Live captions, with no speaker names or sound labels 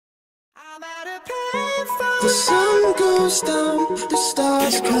The sun goes down, the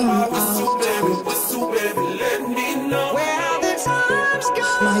stars come out. Where the times go,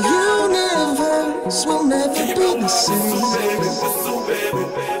 my universe will never be the same.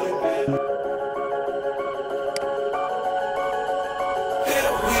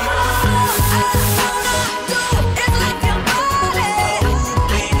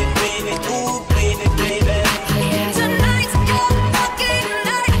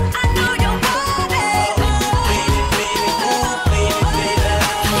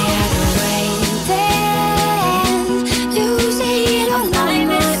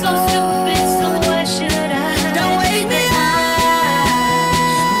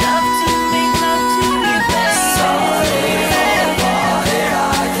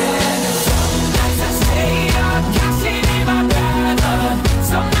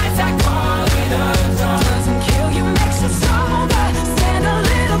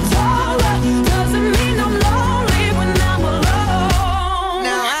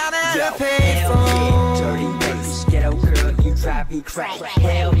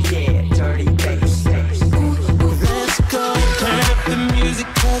 Hell yeah, dirty bass. Let's go. Turn up the music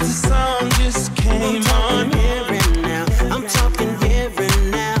 'cause the song just came on. Here and now, I'm talking here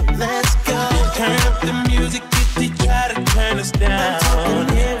and now. Let's go. Turn up the music if they try to turn us down. I'm talking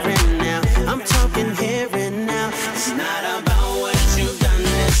here and now. I'm talking here and now. It's not about what you've done,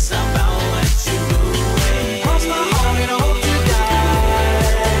 it's about what you do. Cross my heart and I hope you die.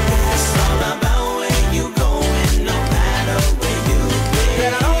 It's all about where you going, no matter where you been.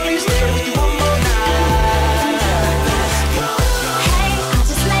 That I'll only stay with you one more night. Let's go. Hey, I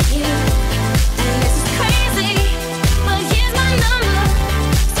just met you, and this is crazy, but here's my number,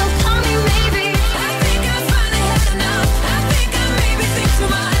 so call me maybe. I think I finally had enough. I think I maybe think too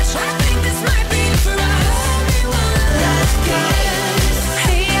much. I think this might be for us. Let's go.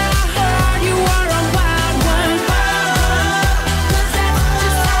 Hey, I heard you are a wild one, 'cause that's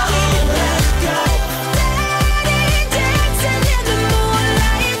just how we Let's go. Steady dancing in the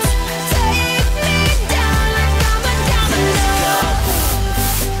moonlight. Take me down like I'm a domino.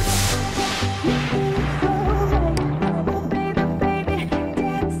 Baby, baby,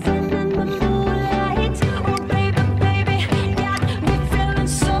 dancing in the moonlight. Oh, baby, baby, got me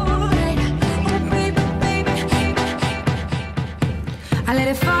feeling so right. Oh, baby, baby. I let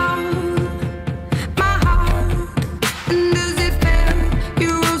it fall, my heart. And as it fell, you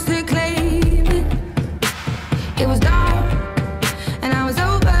rose to claim it. It was dark, and I was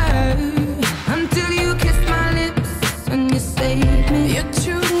over until you kissed my lips and you saved me. You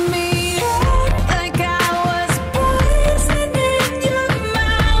chewed me up like I was poison in your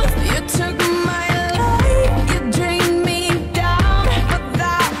mouth. You took my life, you drained me down, but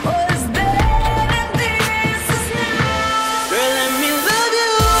that was then and this is now. Girl, let me love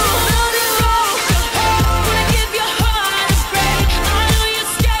you. Wanna give your heart a spray. I know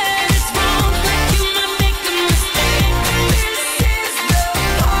you're scared it's wrong, you might make a mistake. This is the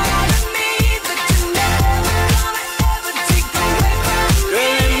part of me that you never gonna ever take away from me.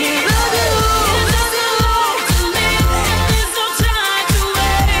 Girl, let me love you. There's no long to live, and there's no time to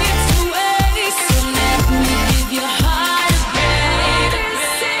waste. So let me give your heart a break.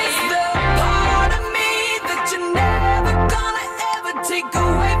 This is the part of me that you're never gonna ever take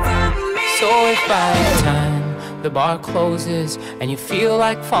away from me. So if by the time the bar closes and you feel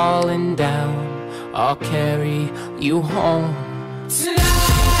like falling down, I'll carry you home.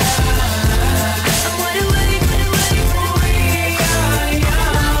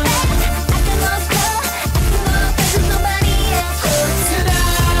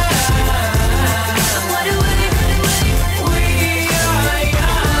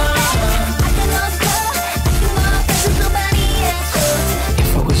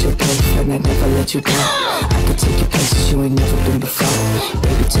 If I was your girlfriend, I'd never let you go. I could take you places you ain't never been before.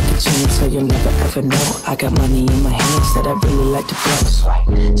 Baby, take a chance so you'll never ever know. I got money in my hands that I really like to blow. Swipe,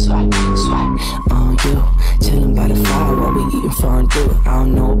 swipe, swipe on you. Chilling by the fire while we eating fondue. I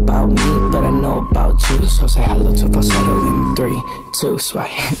don't know about me, but I know about you. So say hello to falsetto in 3, 2,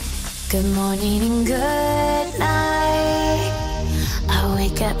 swipe. Good morning and good night. I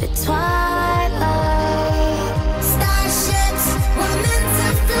wake up at twilight. Starships were meant to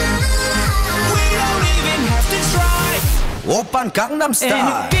fly. We don't even have to try. Open Gangnam Style.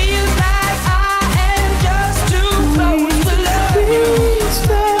 And it feels like I am just too close to love you. As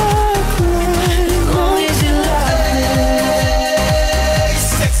long as you love me. Hey,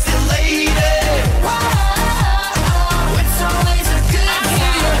 sexy lady. Oh, it's always a good time. I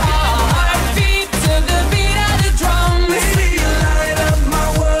hear your heartbeat to the beat of the drum. Baby, you light up my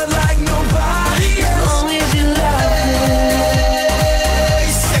world like nobody As else. long as you love me. Hey,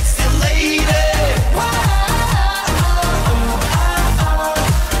 sexy lady.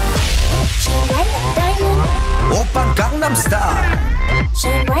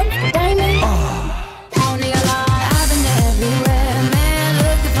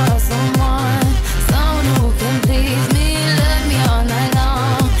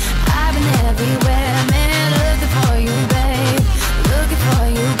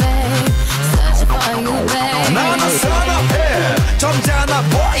 않아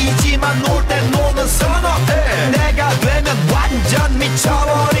보이지만 놀 때 노는 선어해 내가 되면 완전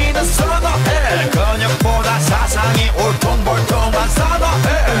미쳐버리는 선어해 근육보다 사상이 울퉁불퉁한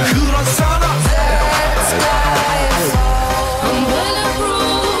선어해 그런 선어해 I'm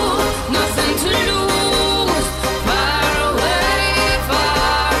bulletproof, nothing to lose. Far away,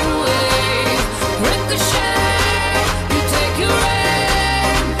 ricochet. You take your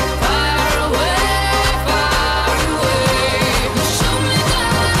aim. Far away. You shoot me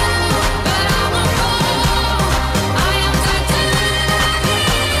down, but I won't fall. I am titanium.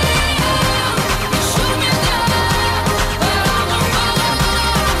 You shoot me down, but I won't fall.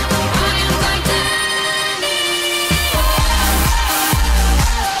 I am titanium.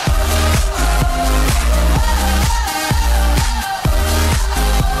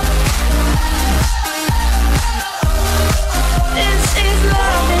 This is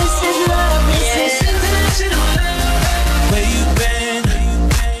love, this is love, this is international love. Where you been?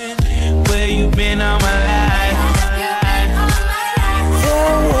 Where you been all my life?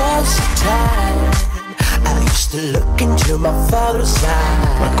 There was a time I used to look into my father's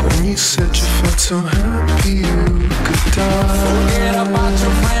eyes. Like when you said you felt so happy you could die. Forget about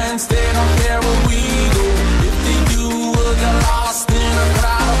your